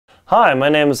Hi, my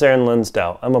name is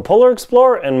Linsdau. I'm a polar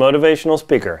explorer and motivational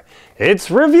speaker.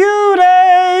 It's review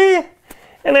day!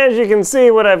 And as you can see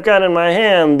what I've got in my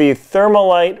hand, the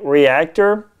thermolite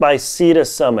reactor by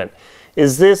Summit.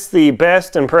 Is this the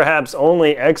best and perhaps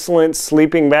only excellent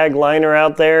sleeping bag liner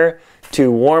out there to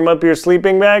warm up your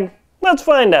sleeping bag? Let's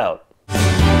find out.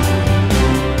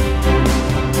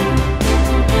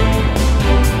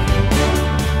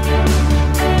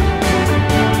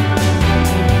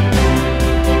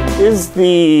 Is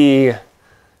the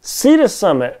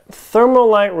Summit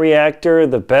thermolite reactor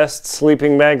the best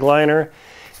sleeping bag liner?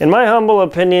 In my humble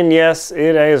opinion, yes,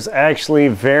 it is actually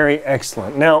very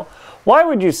excellent. Now, why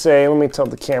would you say, let me tilt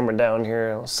the camera down here,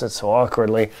 it'll sit so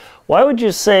awkwardly. Why would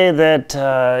you say that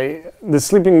the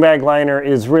sleeping bag liner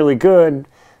is really good?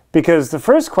 Because the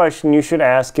first question you should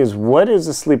ask is, what is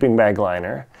a sleeping bag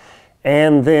liner?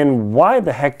 And then why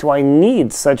the heck do I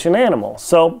need such an animal?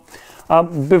 So,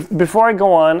 before I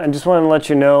go on, I just want to let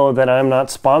you know that I'm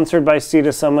not sponsored by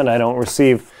Summit. I don't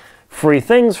receive free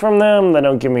things from them. They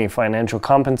don't give me financial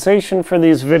compensation for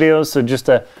these videos. So just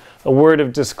a word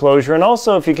of disclosure. And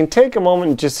also, if you can take a moment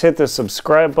and just hit the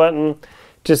subscribe button,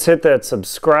 just hit that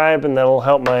subscribe and that'll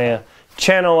help my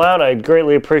channel out. I'd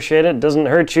greatly appreciate it. It doesn't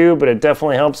hurt you, but it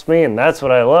definitely helps me, and that's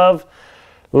what I love.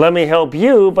 Let me help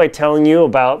you by telling you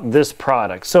about this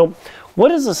product. So, what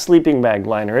is a sleeping bag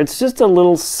liner? It's just a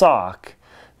little sock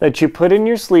that you put in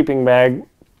your sleeping bag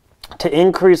to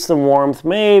increase the warmth,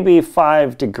 maybe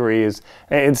 5 degrees.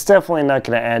 It's definitely not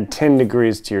going to add 10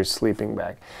 degrees to your sleeping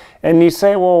bag. And you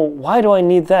say, well, why do I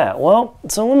need that? Well,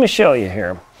 so let me show you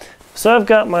here. So I've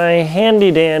got my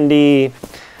handy dandy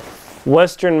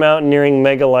Western Mountaineering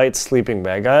Mega-Lite sleeping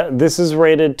bag. This is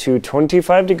rated to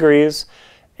 25 degrees,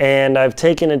 and I've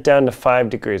taken it down to 5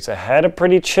 degrees. I had a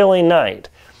pretty chilly night.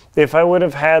 If I would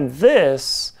have had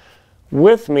this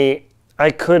with me,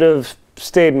 I could have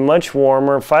stayed much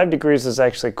warmer. 5 degrees is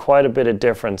actually quite a bit of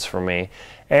difference for me,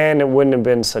 and it wouldn't have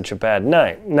been such a bad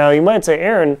night. Now, you might say,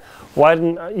 Aaron, why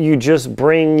didn't you just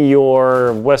bring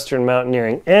your Western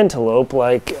Mountaineering Antelope,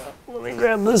 like, let me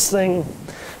grab this thing,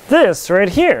 this right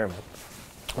here?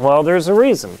 Well, there's a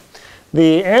reason.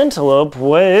 The Antelope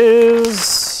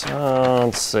weighs,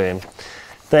 let's see.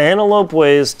 The Antelope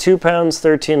weighs 2 pounds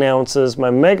 13 ounces. My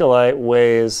Mega-Lite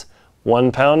weighs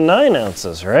 1 pound 9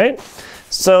 ounces, right?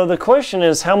 So the question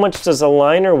is, how much does a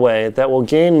liner weigh that will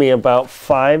gain me about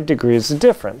 5 degrees of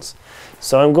difference?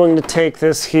 So I'm going to take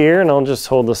this here and I'll just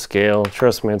hold the scale.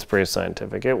 Trust me, it's pretty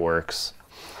scientific. It works.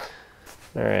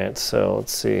 All right, so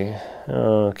let's see.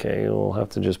 Okay, you'll have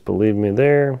to just believe me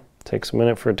there. Takes a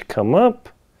minute for it to come up.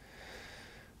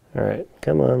 All right,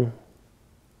 come on.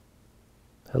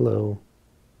 Hello.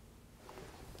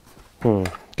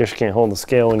 Guess you can't hold the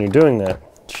scale when you're doing that.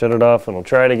 Shut it off and we'll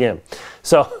try it again.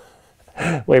 So,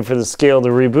 wait for the scale to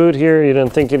reboot here. You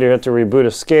didn't think you'd have to reboot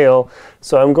a scale.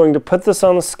 So I'm going to put this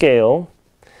on the scale,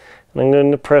 and I'm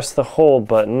going to press the hold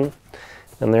button,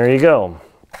 and there you go.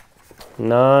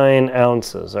 9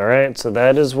 ounces, all right? So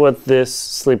that is what this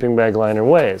sleeping bag liner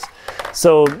weighs.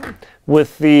 So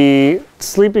with the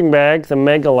sleeping bag, the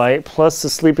Mega-Lite, plus the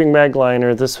sleeping bag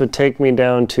liner, this would take me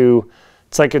down to,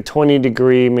 it's like a 20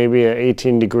 degree, maybe an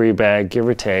 18 degree bag, give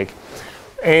or take.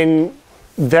 And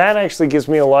that actually gives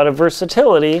me a lot of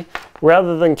versatility.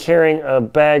 Rather than carrying a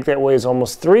bag that weighs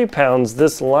almost 3 pounds,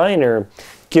 this liner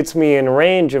gets me in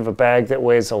range of a bag that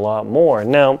weighs a lot more.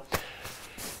 Now,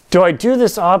 do I do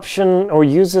this option or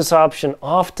use this option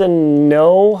often?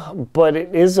 No, but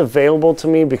it is available to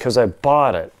me because I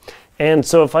bought it. And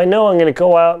so if I know I'm going to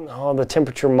go out, oh, the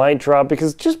temperature might drop,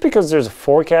 because just because there's a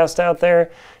forecast out there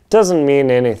doesn't mean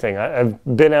anything. I've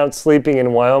been out sleeping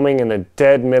in Wyoming in the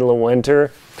dead middle of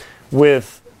winter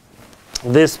with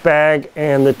this bag,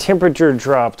 and the temperature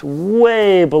dropped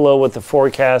way below what the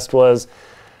forecast was.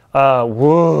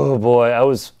 Whoa, boy, I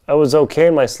was okay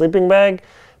in my sleeping bag,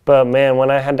 but man, when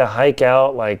I had to hike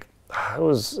out, like it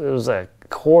was a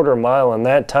quarter mile in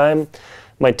that time.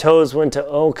 My toes went to,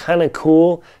 oh, kind of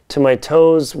cool, to my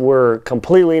toes were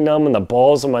completely numb and the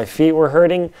balls of my feet were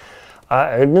hurting.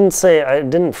 I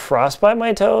didn't frostbite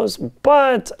my toes,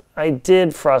 but I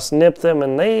did frost nip them,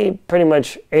 and they pretty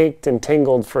much ached and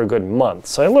tingled for a good month.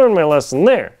 So I learned my lesson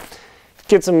there.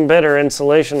 Get some better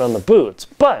insulation on the boots.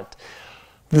 But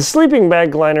the sleeping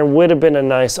bag liner would have been a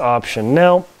nice option.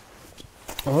 Now,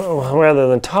 rather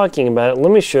than talking about it,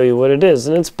 let me show you what it is.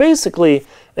 And it's basically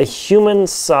a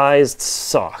human-sized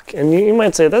sock. And you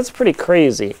might say, that's pretty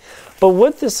crazy. But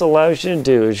what this allows you to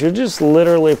do is you just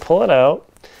literally pull it out.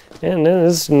 And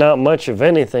it's not much of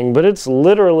anything, but it's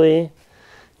literally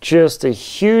just a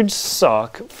huge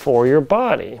sock for your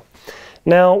body.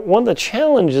 Now, one of the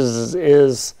challenges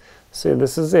is see,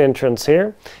 this is the entrance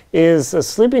here, is a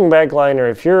sleeping bag liner.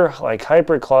 If you're like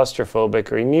hyper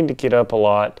claustrophobic or you need to get up a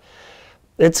lot,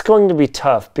 it's going to be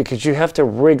tough because you have to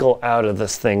wriggle out of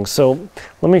this thing. So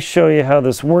let me show you how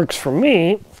this works for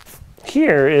me.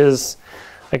 Here is,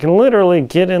 I can literally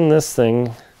get in this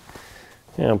thing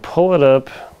and pull it up.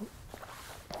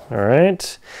 All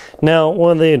right. Now,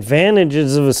 one of the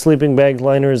advantages of a sleeping bag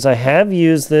liner is I have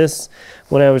used this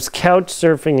when I was couch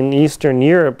surfing in Eastern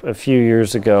Europe a few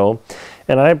years ago.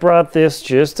 And I brought this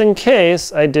just in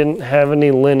case I didn't have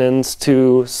any linens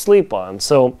to sleep on.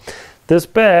 So this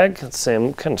bag, let's say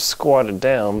I'm kind of squatted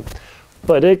down,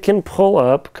 but it can pull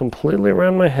up completely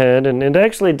around my head, and it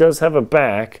actually does have a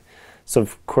back. So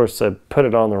of course I put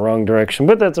it on the wrong direction,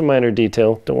 but that's a minor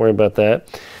detail. Don't worry about that.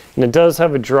 And it does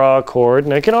have a draw cord,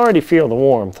 and I can already feel the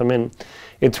warmth. I mean,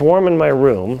 it's warm in my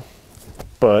room,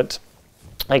 but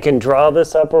I can draw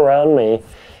this up around me,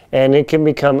 and it can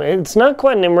become, it's not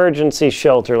quite an emergency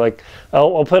shelter. Like,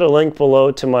 I'll put a link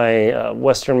below to my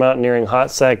Western Mountaineering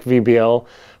Hot Sack VBL,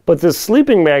 but this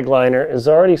sleeping bag liner is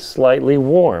already slightly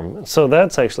warm, so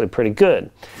that's actually pretty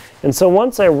good. And so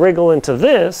once I wriggle into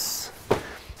this,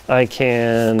 I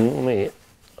can,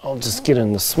 I'll just get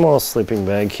in the small sleeping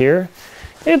bag here.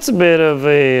 It's a bit of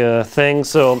a thing,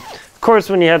 so of course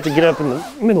when you have to get up in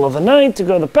the middle of the night to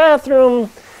go to the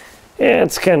bathroom, yeah,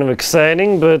 it's kind of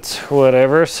exciting, but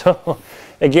whatever. So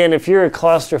again, if you're a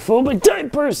claustrophobic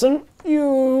type person,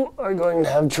 you are going to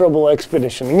have trouble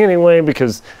expeditioning anyway,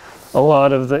 because a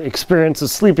lot of the experience of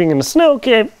sleeping in a snow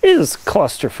cave is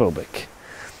claustrophobic.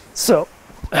 So,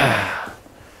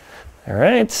 all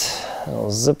right,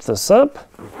 I'll zip this up.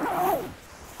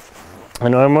 I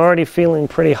know I'm already feeling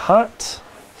pretty hot.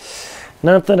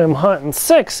 Not that I'm hot and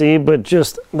sexy, but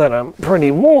just that I'm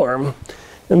pretty warm.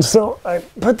 And so I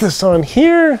put this on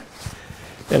here,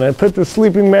 and I put the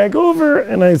sleeping bag over,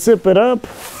 and I zip it up.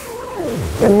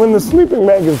 And when the sleeping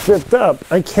bag is zipped up,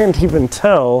 I can't even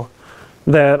tell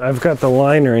that I've got the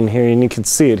liner in here, and you can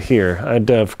see it here. I'd,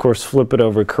 of course, flip it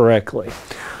over correctly.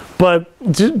 But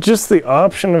just the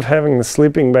option of having the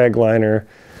sleeping bag liner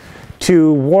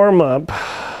to warm up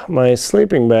my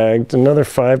sleeping bag to another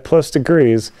 5+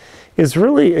 degrees is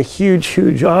really a huge,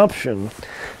 huge option.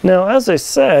 Now, as I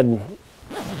said,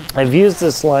 I've used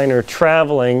this liner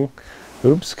traveling.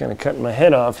 Oops, kind of cutting my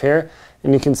head off here.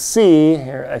 And you can see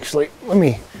here, actually, let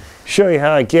me show you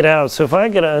how I get out. So if I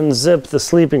get to unzip the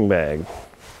sleeping bag,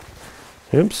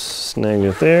 oops, snagged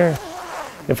it there.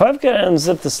 If I've got to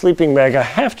unzip the sleeping bag, I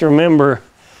have to remember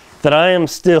that I am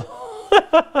still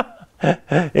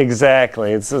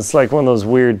exactly. It's like one of those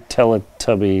weird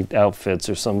Teletubby outfits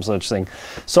or some such thing.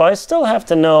 So I still have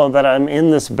to know that I'm in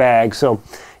this bag. So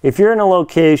if you're in a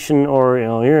location, or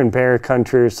you're in bear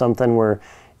country or something where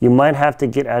you might have to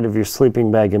get out of your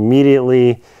sleeping bag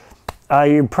immediately,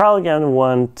 you're probably going to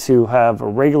want to have a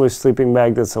regular sleeping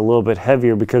bag that's a little bit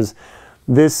heavier, because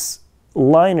this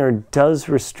liner does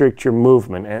restrict your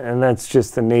movement, and that's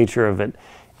just the nature of it.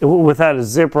 Without a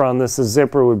zipper on this, a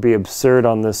zipper would be absurd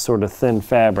on this sort of thin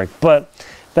fabric. But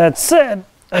that said,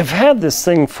 I've had this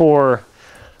thing for,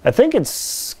 I think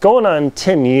it's going on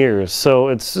 10 years, so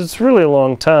it's really a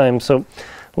long time. So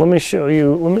let me show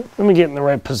you, let me get in the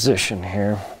right position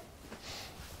here.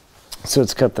 So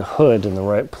it's got the hood in the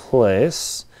right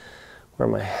place where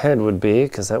my head would be,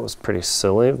 because that was pretty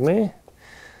silly of me.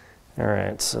 All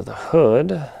right, so the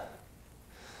hood,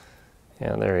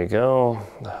 yeah, there you go.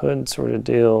 The hood sort of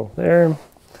deal there.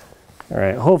 All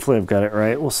right, hopefully I've got it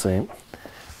right. We'll see.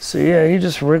 So yeah, you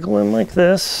just wriggle in like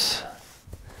this.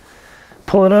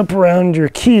 Pull it up around your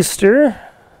keister.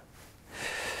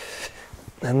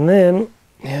 And then,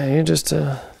 yeah, you just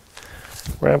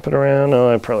wrap it around.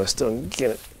 Oh, I probably still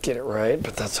get it right,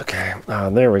 but that's okay.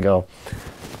 There we go.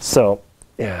 So,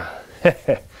 yeah.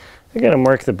 I gotta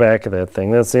mark the back of that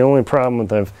thing. That's the only problem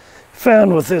that I've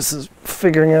found with this, is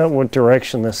figuring out what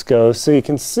direction this goes. So you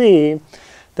can see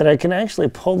that I can actually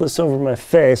pull this over my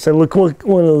face. I look like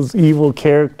one of those evil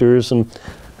characters, and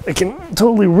I can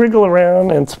totally wriggle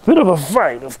around, and it's a bit of a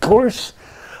fight, of course,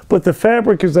 but the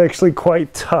fabric is actually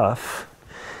quite tough.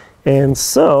 And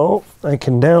so I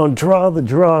can now draw the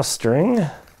drawstring,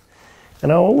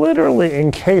 and I'll literally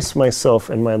encase myself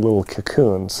in my little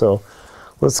cocoon. So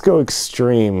let's go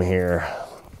extreme here.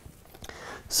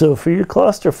 So for you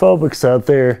claustrophobics out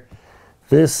there,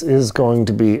 this is going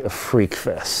to be a freak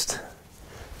fest.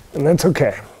 And that's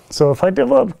okay. So if I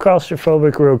develop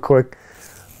claustrophobic real quick,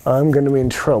 I'm going to be in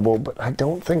trouble, but I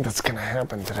don't think that's going to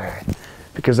happen today,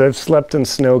 because I've slept in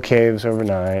snow caves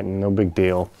overnight and no big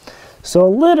deal. So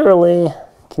literally,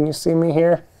 can you see me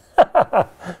here? All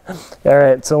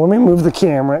right, so let me move the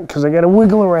camera, because I got to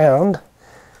wiggle around.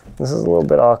 This is a little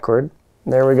bit awkward.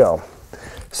 There we go.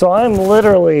 So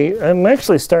I'm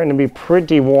actually starting to be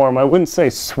pretty warm. I wouldn't say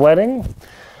sweating,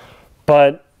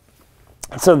 but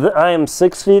I am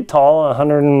 6 feet tall,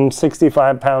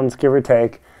 165 pounds, give or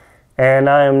take, and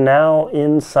I am now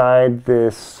inside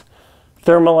this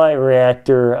thermolite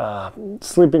reactor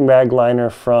sleeping bag liner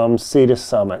from Sea to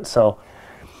Summit. So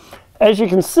as you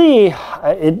can see,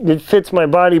 it fits my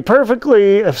body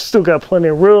perfectly. I've still got plenty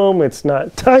of room. It's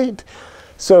not tight.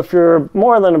 So if you're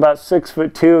more than about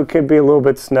 6'2", it could be a little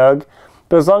bit snug.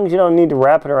 But as long as you don't need to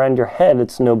wrap it around your head,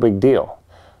 it's no big deal.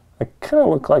 I kind of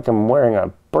look like I'm wearing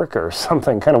a burqa or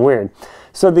something, kind of weird.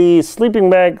 So the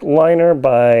sleeping bag liner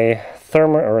by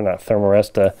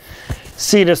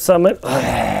Sea to Summit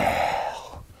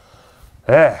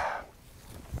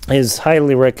is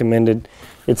highly recommended.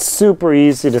 It's super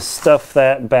easy to stuff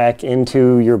that back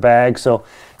into your bag. So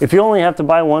if you only have to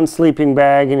buy one sleeping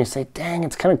bag and you say, dang,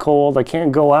 it's kind of cold, I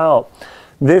can't go out,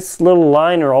 this little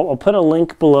liner, I'll put a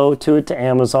link below to it to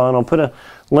Amazon. I'll put a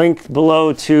link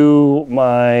below to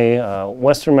my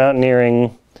Western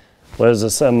Mountaineering, my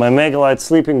Megalite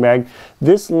sleeping bag.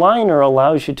 This liner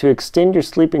allows you to extend your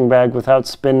sleeping bag without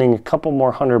spending a couple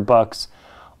more $100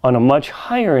 on a much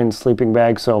higher end sleeping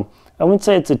bag. So I wouldn't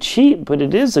say it's a cheat, but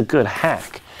it is a good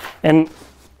hack. And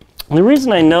the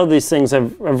reason I know these things,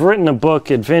 I've written a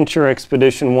book, Adventure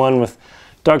Expedition 1, with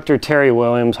Dr. Terry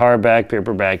Williams, hardback,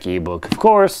 paperback, ebook, of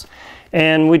course.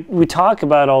 And we talk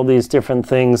about all these different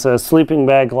things. A sleeping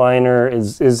bag liner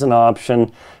is an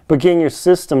option, but getting your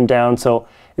system down. So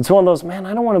it's one of those, man,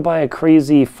 I don't want to buy a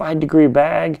crazy 5-degree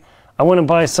bag. I want to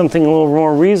buy something a little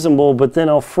more reasonable, but then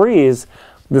I'll freeze.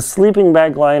 The sleeping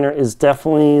bag liner is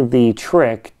definitely the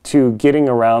trick to getting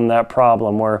around that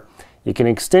problem, where you can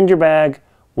extend your bag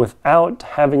without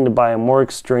having to buy a more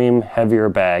extreme, heavier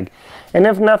bag. And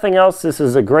if nothing else, this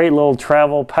is a great little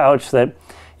travel pouch that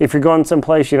if you're going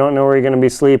someplace you don't know where you're going to be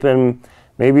sleeping,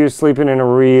 maybe you're sleeping in a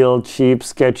real cheap,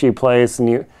 sketchy place and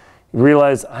you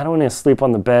realize, I don't want to sleep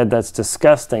on the bed, that's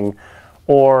disgusting,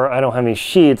 or I don't have any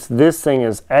sheets. This thing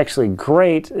is actually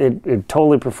great. It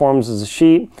totally performs as a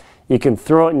sheet. You can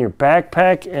throw it in your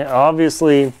backpack, and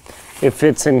obviously it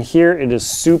fits in here. It is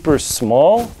super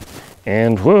small.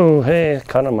 And whoa, hey,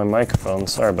 caught on my microphone.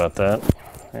 Sorry about that.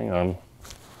 Hang on.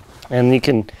 And you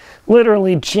can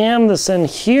literally jam this in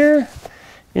here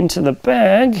into the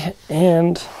bag,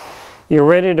 and you're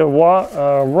ready to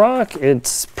rock.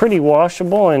 It's pretty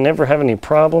washable. I never have any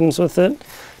problems with it.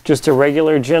 Just a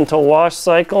regular gentle wash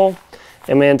cycle.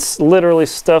 I mean, it's literally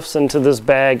stuffs into this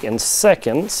bag in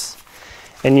seconds.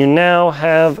 And you now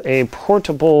have a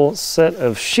portable set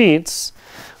of sheets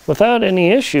without any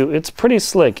issue. It's pretty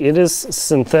slick. It is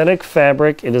synthetic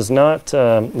fabric. It is not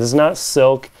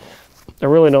silk. I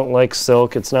really don't like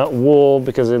silk. It's not wool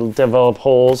because it'll develop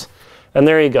holes. And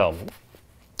there you go.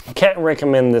 Can't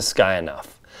recommend this guy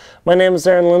enough. My name is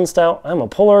Linsdau. I'm a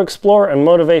polar explorer and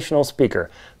motivational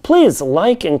speaker. Please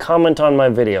like and comment on my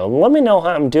video. Let me know how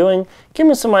I'm doing. Give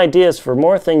me some ideas for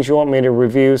more things you want me to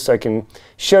review so I can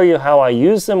show you how I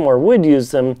use them or would use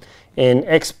them in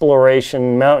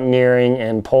exploration, mountaineering,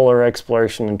 and polar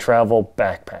exploration and travel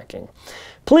backpacking.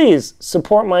 Please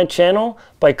support my channel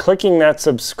by clicking that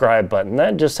subscribe button.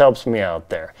 That just helps me out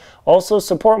there. Also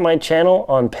support my channel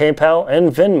on PayPal and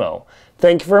Venmo.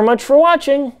 Thank you very much for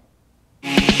watching.